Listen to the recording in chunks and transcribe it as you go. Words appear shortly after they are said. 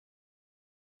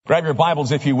Grab your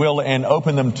Bibles, if you will, and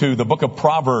open them to the book of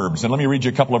Proverbs. And let me read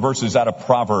you a couple of verses out of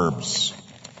Proverbs.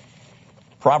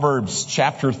 Proverbs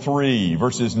chapter 3,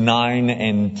 verses 9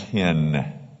 and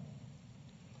 10.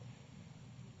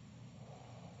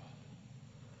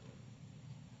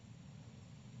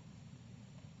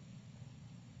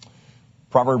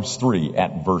 Proverbs 3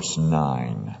 at verse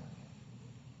 9.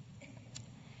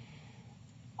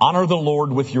 Honor the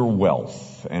Lord with your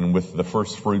wealth and with the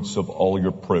first fruits of all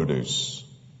your produce.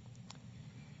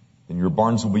 Then your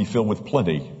barns will be filled with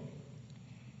plenty,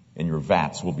 and your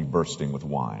vats will be bursting with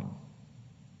wine.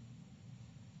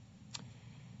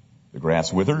 The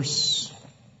grass withers,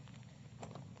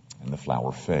 and the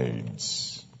flower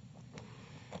fades,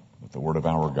 but the word of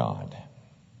our God,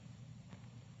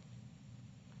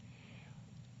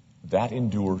 that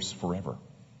endures forever.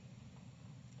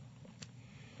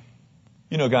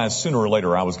 You know, guys, sooner or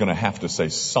later I was going to have to say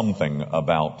something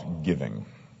about giving.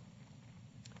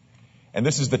 And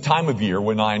this is the time of year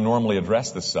when I normally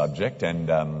address this subject,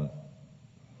 and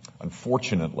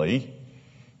unfortunately,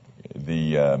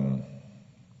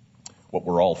 what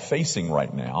we're all facing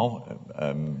right now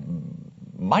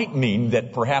might mean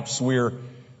that perhaps we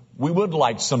would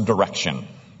like some direction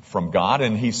from God,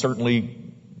 and He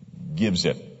certainly gives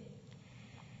it.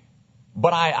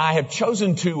 But I have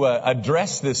chosen to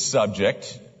address this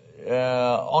subject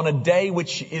on a day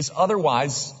which is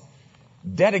otherwise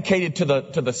dedicated to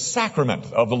the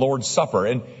sacrament of the Lord's Supper.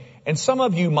 And some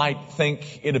of you might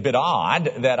think it a bit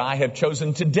odd that I have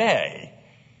chosen today.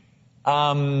 What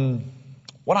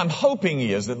I'm hoping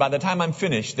is that by the time I'm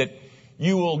finished, that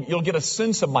you'll get a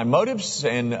sense of my motives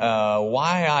and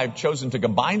why I've chosen to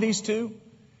combine these two.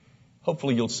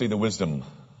 Hopefully you'll see the wisdom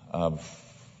of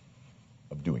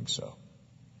doing so.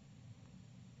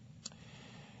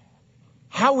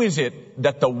 How is it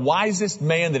that the wisest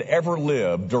man that ever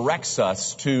lived directs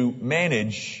us to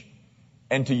manage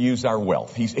and to use our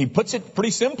wealth? He puts it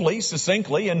pretty simply,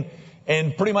 succinctly, and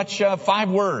pretty much 6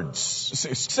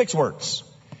 words.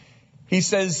 He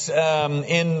says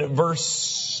in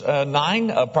verse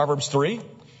 9 of Proverbs 3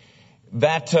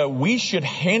 that we should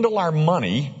handle our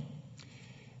money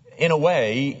in a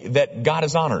way that God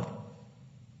is honored.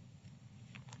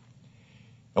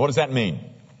 Now, what does that mean?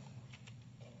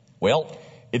 Well,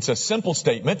 it's a simple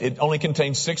statement. It only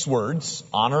contains 6 words.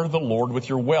 Honor the Lord with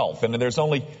your wealth. And there's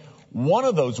only one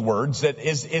of those words that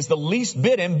is the least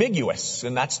bit ambiguous,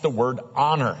 and that's the word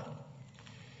honor.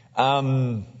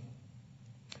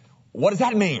 What does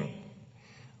that mean?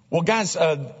 Well, guys,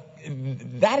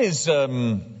 it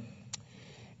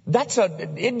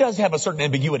does have a certain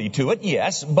ambiguity to it,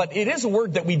 yes, but it is a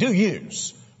word that we do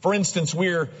use. For instance,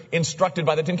 we're instructed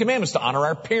by the Ten Commandments to honor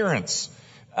our parents.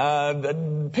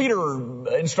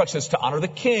 Peter instructs us to honor the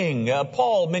king.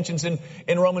 Paul mentions in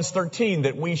Romans 13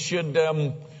 that we should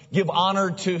give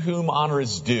honor to whom honor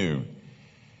is due.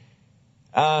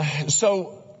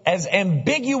 So as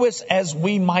ambiguous as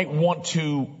we might want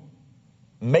to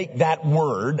make that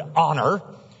word, honor,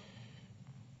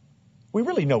 we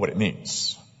really know what it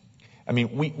means. I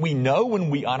mean, we know when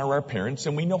we honor our parents,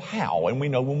 and we know how, and we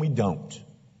know when we don't.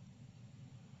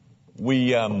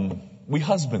 We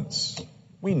husbands,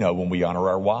 we know when we honor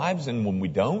our wives and when we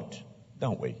don't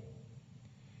we?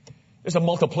 There's a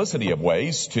multiplicity of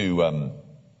ways to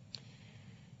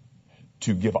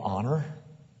give honor.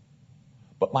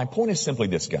 But my point is simply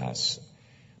this, guys.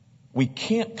 We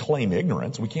can't claim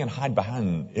ignorance. We can't hide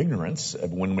behind ignorance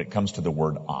when it comes to the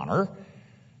word honor.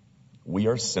 We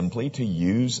are simply to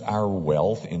use our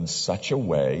wealth in such a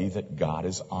way that God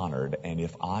is honored. And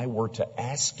if I were to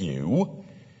ask you,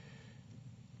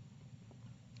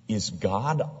 is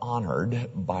God honored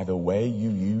by the way you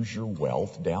use your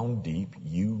wealth? Down deep,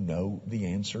 you know the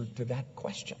answer to that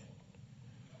question.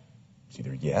 It's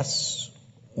either yes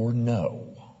or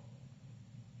no.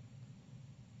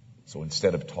 So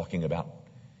instead of talking about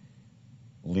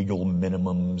legal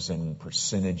minimums and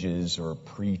percentages or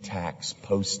pre-tax,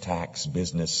 post-tax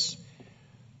business,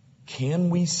 can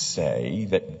we say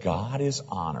that God is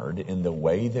honored in the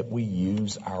way that we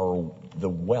use the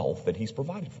wealth that He's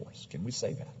provided for us? Can we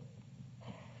say that?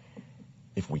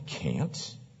 If we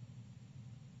can't,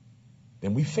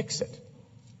 then we fix it.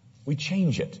 We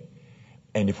change it.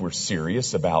 And if we're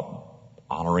serious about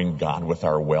honoring God with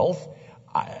our wealth,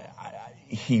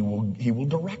 He will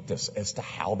direct us as to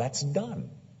how that's done.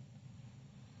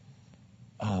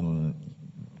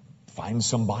 Find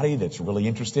somebody that's really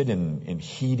interested in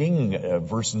heating,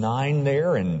 verse 9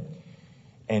 there, and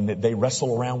they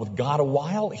wrestle around with God a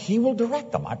while. He will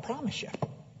direct them, I promise you.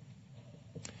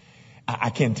 I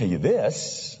can tell you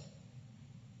this.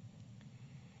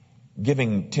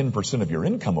 giving 10% of your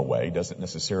income away doesn't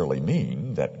necessarily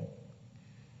mean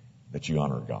that you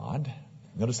honor God.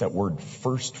 Notice that word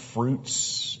first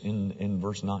fruits in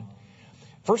verse 9.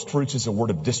 First fruits is a word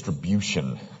of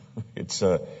distribution. It's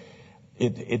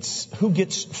who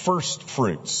gets first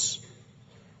fruits,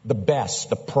 the best,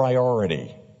 the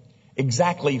priority.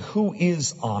 Exactly who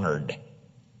is honored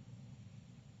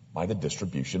by the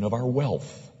distribution of our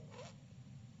wealth.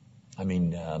 I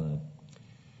mean,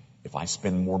 if I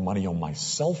spend more money on my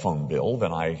cell phone bill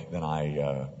than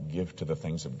I give to the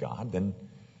things of God, then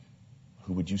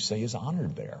who would you say is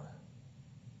honored there?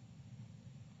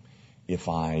 If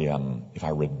I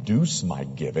reduce my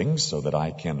giving so that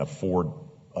I can afford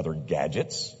other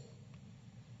gadgets,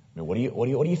 I mean, what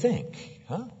do you think?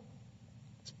 Huh?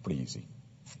 It's pretty easy.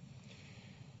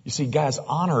 You see, guys,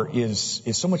 honor is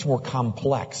so much more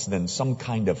complex than some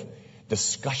kind of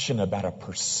discussion about a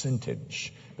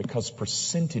percentage, because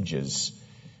percentages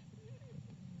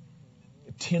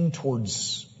tend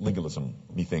towards legalism,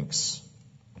 methinks.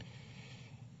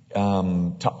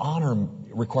 To honor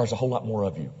requires a whole lot more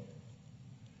of you.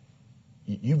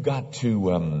 You've got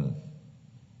to,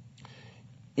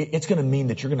 it's going to mean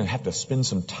that you're going to have to spend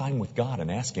some time with God and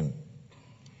ask Him.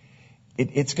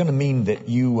 It's going to mean that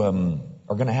you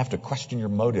are going to have to question your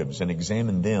motives and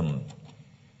examine them.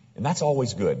 And that's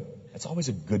always good. That's always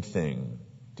a good thing,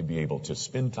 to be able to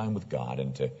spend time with God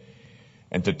and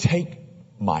to take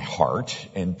my heart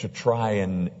and to try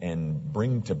and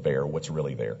bring to bear what's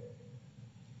really there.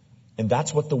 And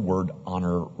that's what the word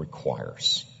honor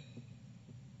requires.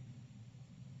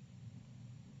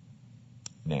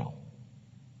 Now,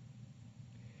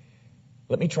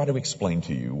 let me try to explain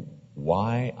to you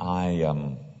why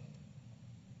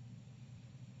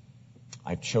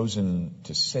I've chosen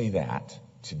to say that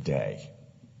today.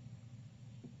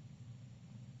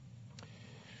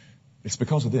 It's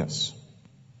because of this.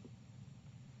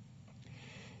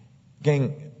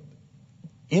 Gang,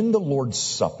 in the Lord's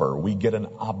Supper, we get an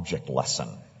object lesson.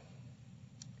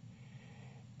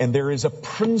 And there is a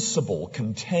principle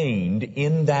contained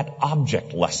in that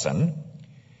object lesson.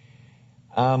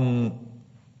 And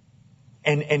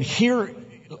here,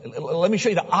 let me show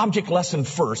you the object lesson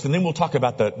first, and then we'll talk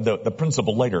about the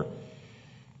principle later.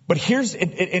 But here's,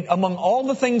 among all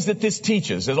the things that this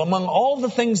teaches, among all the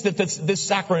things that this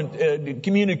sacrament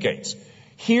communicates,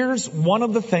 here's one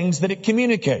of the things that it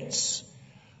communicates.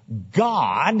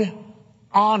 God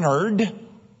honored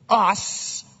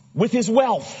us with His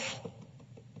wealth.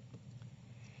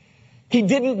 He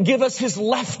didn't give us His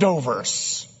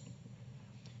leftovers.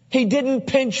 He didn't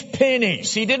pinch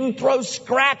pennies. He didn't throw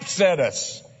scraps at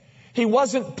us. He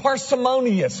wasn't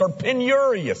parsimonious or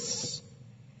penurious.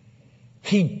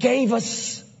 He gave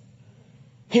us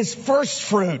His first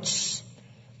fruits.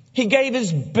 He gave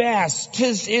His best,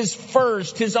 His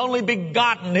first, His only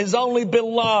begotten, His only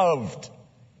beloved.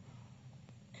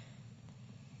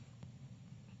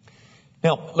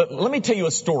 Now, let me tell you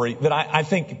a story that I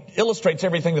think illustrates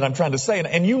everything that I'm trying to say.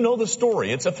 And you know the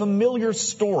story. It's a familiar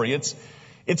story.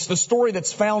 It's the story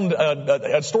that's found,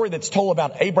 a story that's told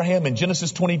about Abraham in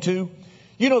Genesis 22.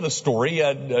 You know the story.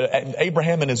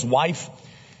 Abraham and his wife,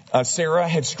 Sarah,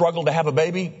 had struggled to have a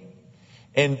baby.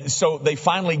 And so they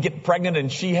finally get pregnant,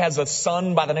 and she has a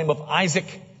son by the name of Isaac.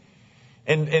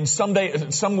 And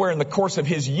somewhere in the course of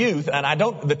his youth, and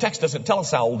the text doesn't tell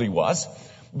us how old he was,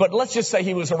 but let's just say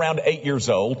he was around 8 years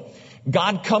old.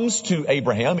 God comes to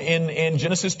Abraham in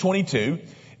Genesis 22,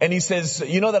 and He says,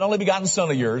 you know that only begotten son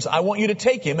of yours, I want you to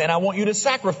take him and I want you to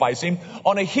sacrifice him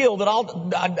on a hill that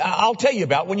I'll tell you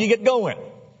about when you get going.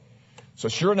 So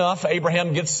sure enough,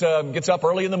 Abraham gets up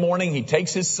early in the morning. He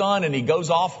takes his son and he goes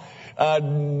off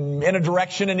in a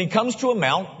direction, and he comes to a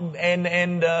mount,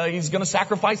 and he's going to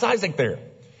sacrifice Isaac there.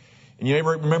 And you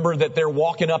ever remember that they're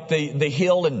walking up the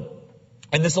hill,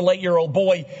 and this 8-year-old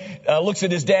boy looks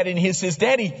at his daddy and he says,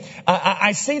 Daddy,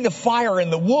 I see the fire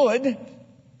and the wood,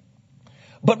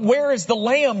 but where is the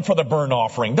lamb for the burnt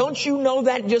offering? Don't you know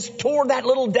that just tore that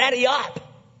little daddy up?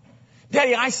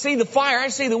 Daddy, I see the fire, I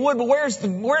see the wood, but where's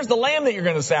the lamb that you're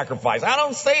going to sacrifice? I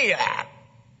don't see that.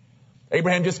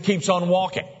 Abraham just keeps on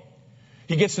walking.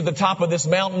 He gets to the top of this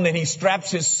mountain, and he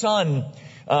straps his son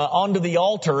onto the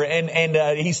altar,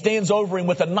 and he stands over him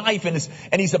with a knife, and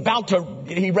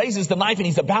he raises the knife, and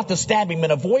he's about to stab him,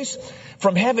 and a voice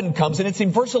from heaven comes, and it's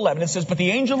in verse 11. It says, but the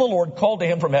angel of the Lord called to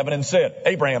him from heaven and said,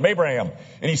 Abraham, Abraham.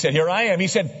 And he said, here I am. He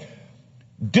said,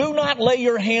 do not lay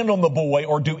your hand on the boy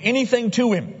or do anything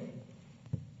to him.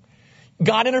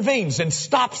 God intervenes and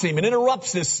stops him and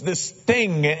interrupts this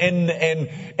thing,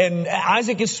 and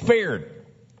Isaac is spared.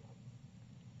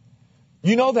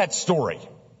 You know that story.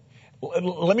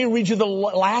 Let me read you the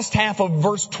last half of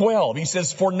verse 12. He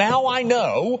says, "For now I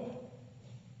know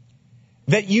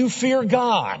that you fear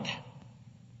God,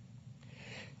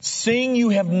 seeing you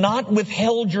have not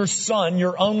withheld your son,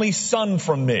 your only son,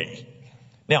 from me."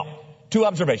 Now, two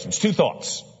observations, two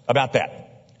thoughts about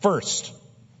that. First,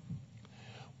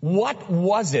 what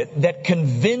was it that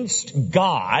convinced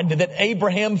God that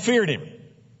Abraham feared him?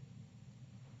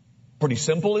 Pretty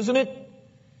simple, isn't it?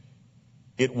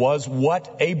 It was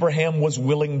what Abraham was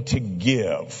willing to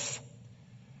give.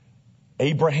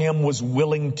 Abraham was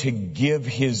willing to give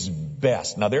his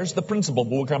best. Now there's the principle,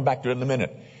 but we'll come back to it in a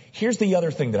minute. Here's the other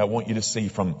thing that I want you to see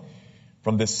from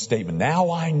this statement.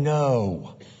 Now I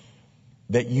know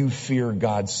that you fear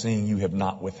God, seeing you have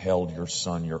not withheld your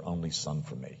son, your only son,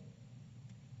 from me.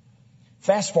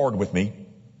 Fast forward with me,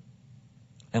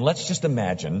 and let's just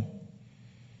imagine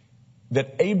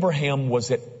that Abraham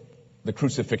was at the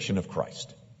crucifixion of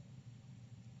Christ.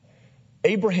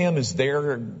 Abraham is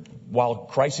there while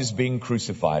Christ is being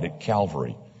crucified at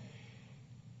Calvary.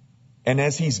 And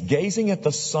as he's gazing at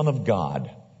the Son of God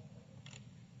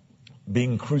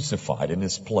being crucified in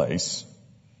his place,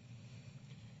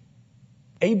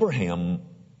 Abraham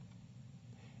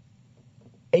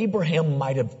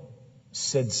might have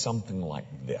said something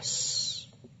like this: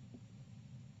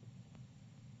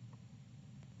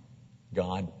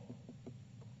 God,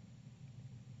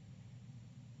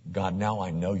 now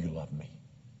I know you love me.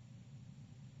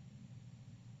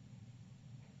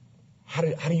 How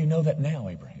do you know that now,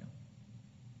 Abraham?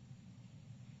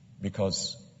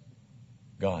 Because,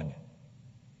 God,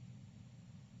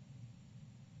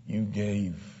 you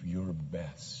gave your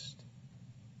best.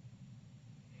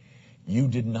 You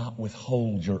did not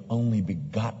withhold your only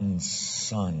begotten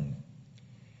Son.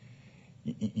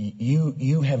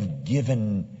 You have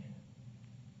given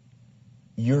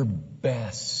your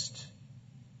best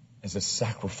as a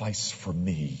sacrifice for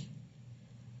me.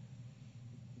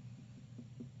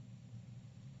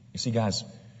 You see, guys,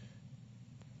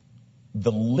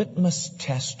 the litmus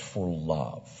test for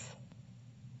love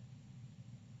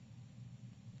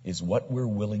is what we're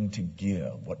willing to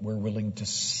give, what we're willing to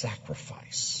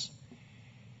sacrifice.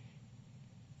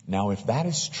 Now, if that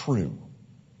is true,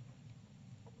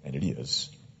 and it is,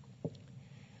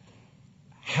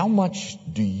 how much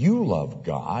do you love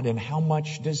God and how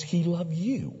much does He love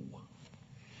you?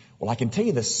 Well, I can tell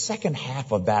you the second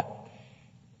half of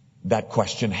that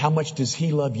question, how much does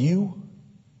He love you?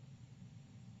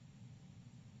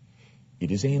 It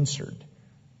is answered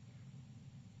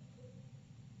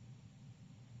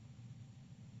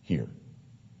here.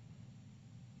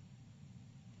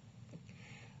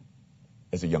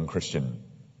 As a young Christian,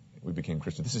 we became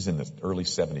Christians. This is in the early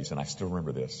 70s, and I still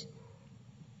remember this.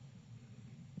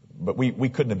 But we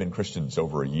couldn't have been Christians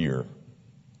over a year.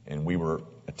 And we were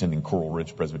attending Coral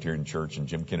Ridge Presbyterian Church, and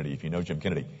Jim Kennedy, if you know Jim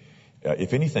Kennedy,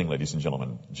 if anything, ladies and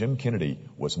gentlemen, Jim Kennedy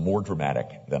was more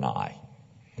dramatic than I.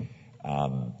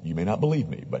 You may not believe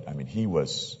me, but I mean, he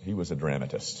was a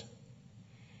dramatist.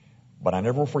 But I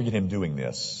never will forget him doing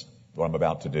this, what I'm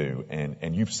about to do,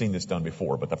 and you've seen this done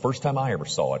before, but the first time I ever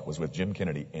saw it was with Jim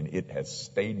Kennedy, and it has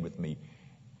stayed with me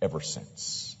ever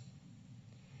since.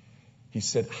 He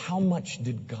said, "How much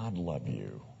did God love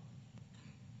you?"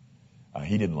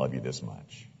 He didn't love you this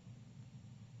much.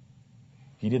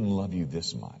 He didn't love you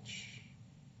this much.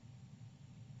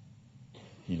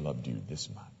 He loved you this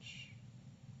much.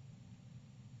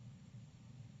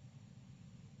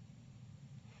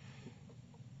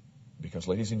 Because,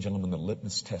 ladies and gentlemen, the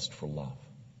litmus test for love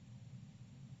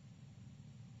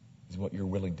is what you're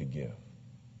willing to give.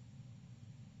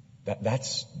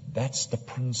 That's the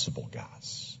principle,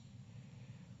 guys.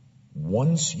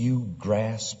 Once you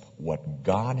grasp what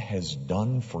God has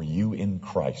done for you in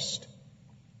Christ,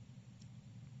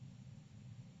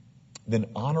 then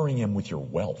honoring Him with your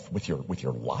wealth, with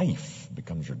your life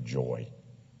becomes your joy.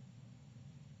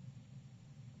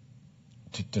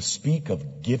 To speak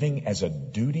of giving as a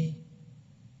duty,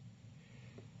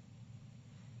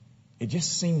 it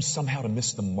just seems somehow to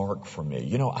miss the mark for me.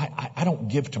 You know, I don't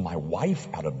give to my wife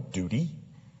out of duty.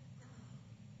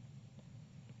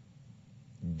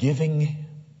 Giving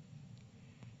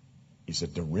is a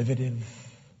derivative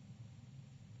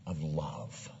of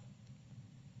love.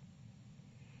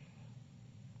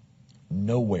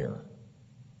 Nowhere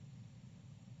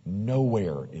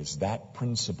is that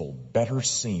principle better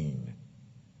seen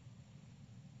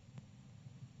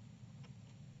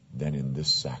than in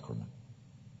this sacrament.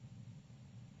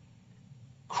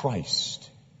 Christ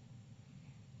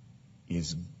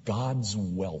is God's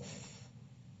wealth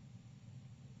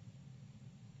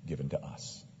given to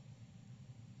us.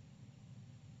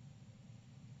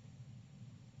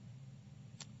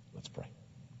 Let's pray.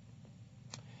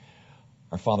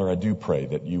 Our Father, I do pray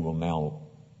that you will now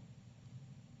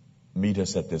meet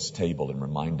us at this table and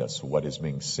remind us what is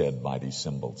being said by these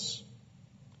symbols.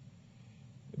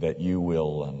 That you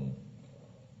will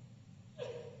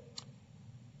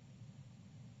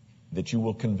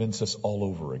convince us all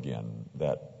over again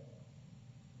that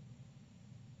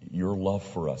your love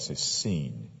for us is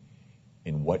seen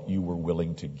in what you were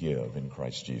willing to give in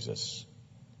Christ Jesus.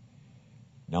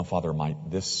 Now, Father, might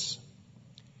this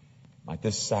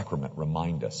sacrament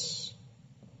remind us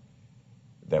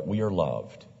that we are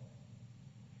loved.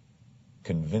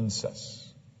 Convince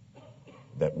us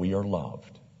that we are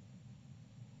loved,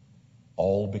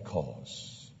 all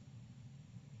because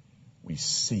we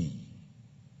see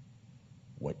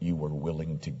what you were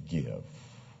willing to give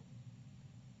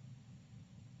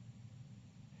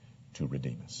to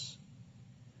redeem us.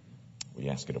 We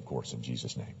ask it, of course, in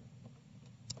Jesus' name.